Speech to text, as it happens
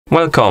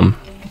Welcome!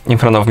 In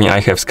front of me I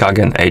have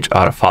SKAGEN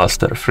HR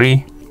Falster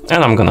 3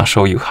 and I'm gonna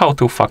show you how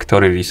to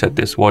factory reset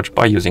this watch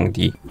by using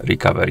the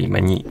recovery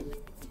menu.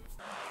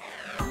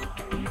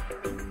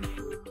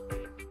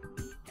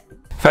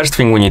 First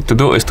thing we need to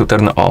do is to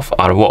turn off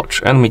our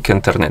watch, and we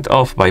can turn it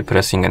off by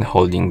pressing and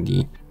holding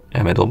the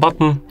middle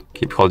button.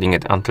 Keep holding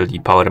it until the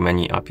power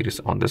menu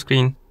appears on the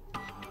screen.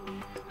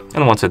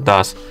 And once it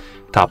does,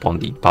 tap on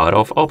the power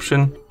off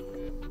option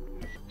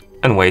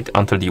and wait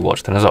until the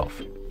watch turns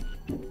off.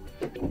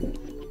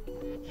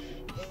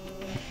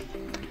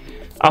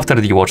 After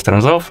the watch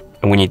turns off,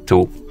 we need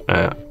to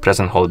press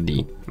and hold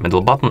the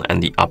middle button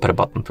and the upper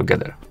button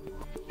together.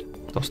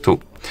 Those two.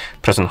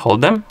 Press and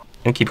hold them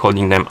and keep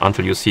holding them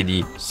until you see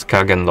the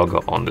SKAGEN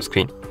logo on the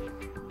screen.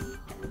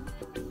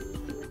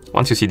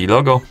 Once you see the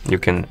logo, you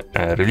can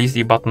release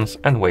the buttons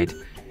and wait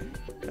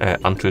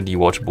until the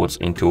watch boots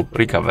into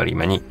recovery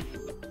menu.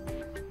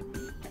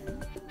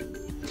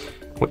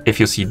 If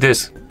you see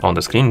this on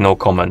the screen, no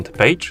comment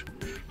page,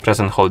 press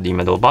and hold the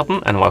middle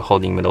button, and while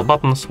holding middle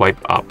button, swipe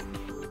up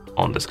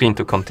on the screen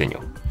to continue.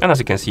 And as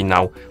you can see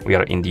now, we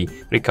are in the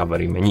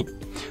recovery menu.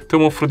 To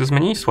move through this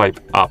menu, swipe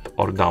up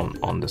or down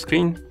on the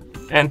screen,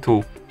 and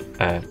to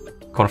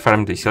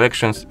confirm the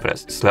selections,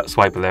 press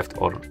swipe left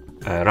or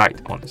right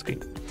on the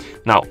screen.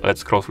 Now let's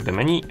scroll through the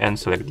menu and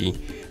select the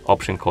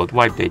option called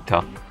wipe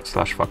data /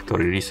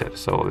 factory reset.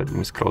 So let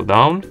me scroll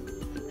down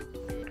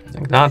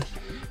like that.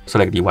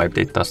 Select the wipe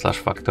data /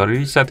 factory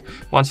reset.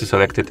 Once you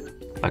select it,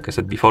 like I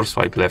said before,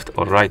 swipe left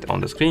or right on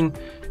the screen,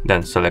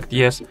 then select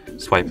yes,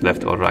 swipe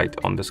left or right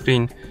on the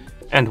screen,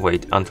 and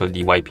wait until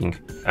the wiping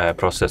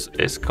process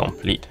is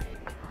complete.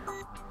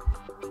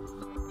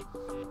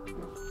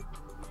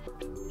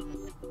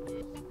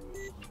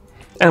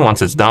 And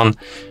once it's done,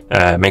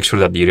 make sure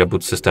that the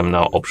reboot system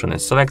now option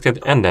is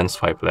selected, and then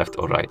swipe left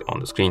or right on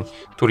the screen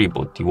to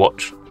reboot the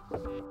watch.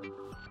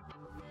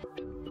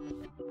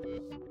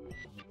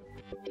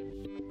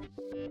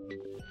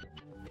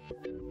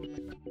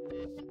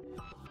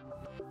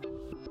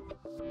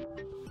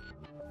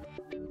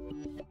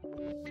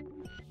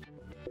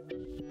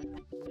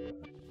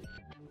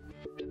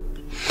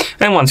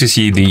 And once you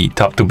see the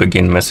tap to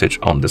begin message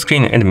on the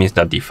screen, it means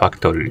that the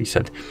factory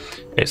reset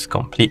is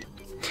complete.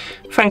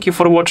 Thank you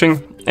for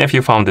watching. If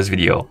you found this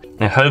video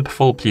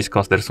helpful, please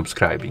consider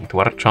subscribing to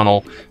our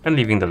channel and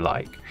leaving the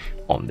like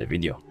on the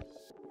video.